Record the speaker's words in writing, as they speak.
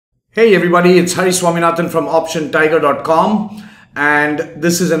Hey everybody, it's Hari Swaminathan from OptionTiger.com, and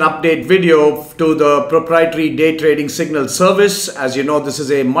this is an update video to the proprietary day trading signal service. As you know, this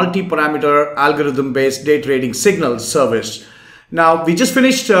is a multi-parameter algorithm-based day trading signal service. Now, we just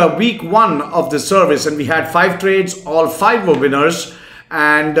finished week one of the service and we had 5 trades, all 5 were winners,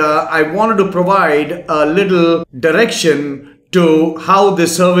 and I wanted to provide a little direction to how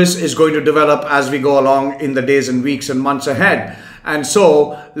this service is going to develop as we go along in the days and weeks and months ahead. And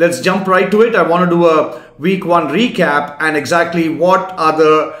so let's jump right to it. I want to do a week one recap and exactly what are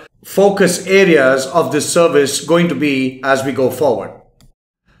the focus areas of this service going to be as we go forward.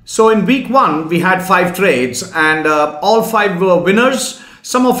 So in week one, we had 5 trades and all 5 were winners.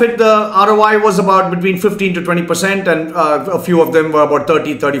 Some of it, the ROI was about between 15 to 20% and a few of them were about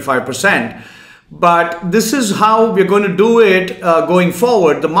 30-35%. But this is how we're going to do it going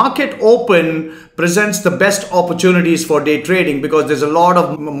forward. The market open presents the best opportunities for day trading because there's a lot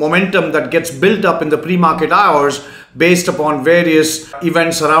of momentum that gets built up in the pre-market hours based upon various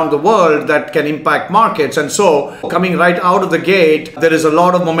events around the world that can impact markets. And so coming right out of the gate, there is a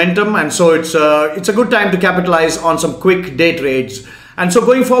lot of momentum. And so it's a good time to capitalize on some quick day trades. And so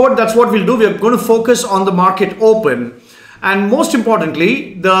going forward, that's what we'll do. We're going to focus on the market open. And most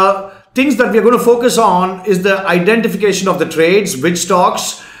importantly, the things that we're going to focus on is the identification of the trades, which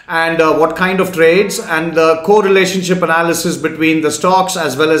stocks and what kind of trades, and the correlationship analysis between the stocks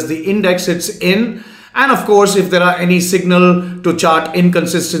as well as the index it's in. And of course, if there are any signal to chart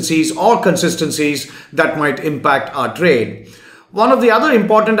inconsistencies or consistencies that might impact our trade. One of the other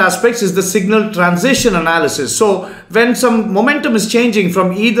important aspects is the signal transition analysis. So when some momentum is changing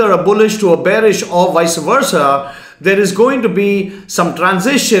from either a bullish to a bearish or vice versa, there is going to be some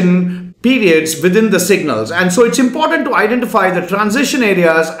transition periods within the signals. And so it's important to identify the transition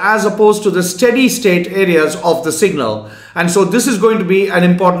areas as opposed to the steady state areas of the signal. And so this is going to be an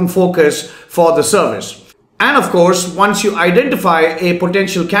important focus for the service. And of course, once you identify a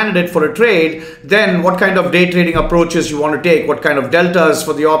potential candidate for a trade, then what kind of day trading approaches you want to take, what kind of deltas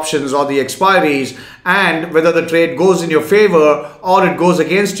for the options or the expiries, and whether the trade goes in your favor or it goes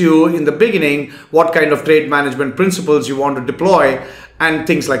against you in the beginning, what kind of trade management principles you want to deploy, and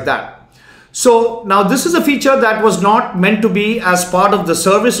things like that. So now this is a feature that was not meant to be as part of the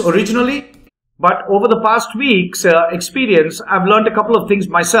service originally. But over the past week's experience, I've learned a couple of things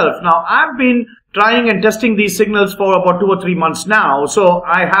myself. Now, I've been trying and testing these signals for about 2 or 3 months now. So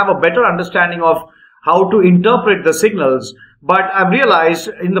I have a better understanding of how to interpret the signals. But I've realized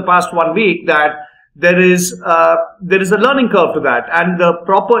in the past 1 week that there is a learning curve to that, and the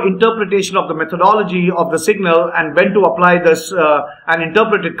proper interpretation of the methodology of the signal and when to apply this and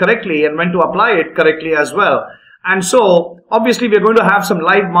interpret it correctly and when to apply it correctly as well. And so obviously we're going to have some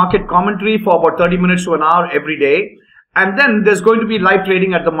live market commentary for about 30 minutes to an hour every day. And then there's going to be live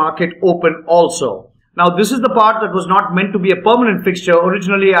trading at the market open also. Now this is the part that was not meant to be a permanent fixture.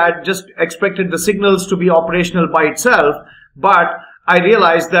 Originally I had just expected the signals to be operational by itself, but I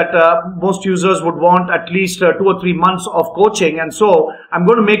realized that most users would want at least 2 or 3 months of coaching. And so I'm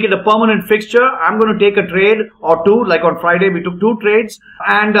going to make it a permanent fixture. I'm going to take a trade or 2, like on Friday we took 2 trades,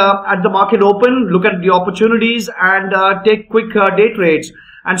 and at the market open, look at the opportunities and take quick day trades.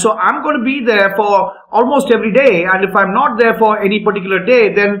 And so I'm going to be there for almost every day. And if I'm not there for any particular day,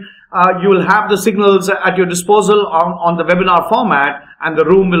 then you will have the signals at your disposal on the webinar format, and the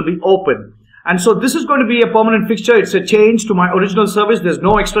room will be open. And so this is going to be a permanent fixture. It's a change to my original service. There's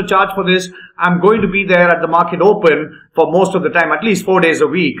no extra charge for this. I'm going to be there at the market open for most of the time, at least 4 days a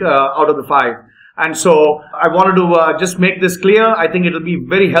week out of the 5. And so I wanted to just make this clear. I think it will be a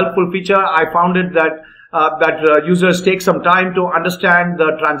very helpful feature. I found it that users take some time to understand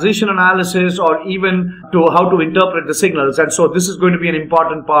the transition analysis or even to how to interpret the signals. And so this is going to be an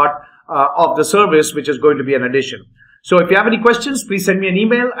important part of the service, which is going to be an addition. So if you have any questions, please send me an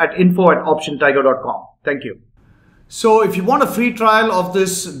email at info@optiontiger.com. Thank you. So if you want a free trial of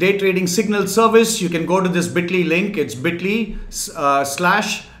this day trading signal service, you can go to this bit.ly link. It's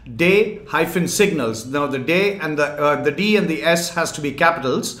bit.ly/day-signals. Now the day and the D and the S has to be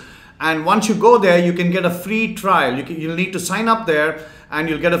capitals. And once you go there, you can get a free trial. You'll need to sign up there and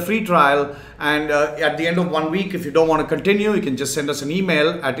you'll get a free trial. And at the end of 1 week, if you don't want to continue, you can just send us an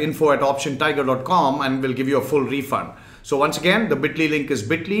email at info@optiontiger.com and we'll give you a full refund. So once again, the bit.ly link is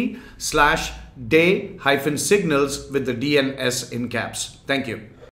bit.ly/day-signals with the D and S in caps. Thank you.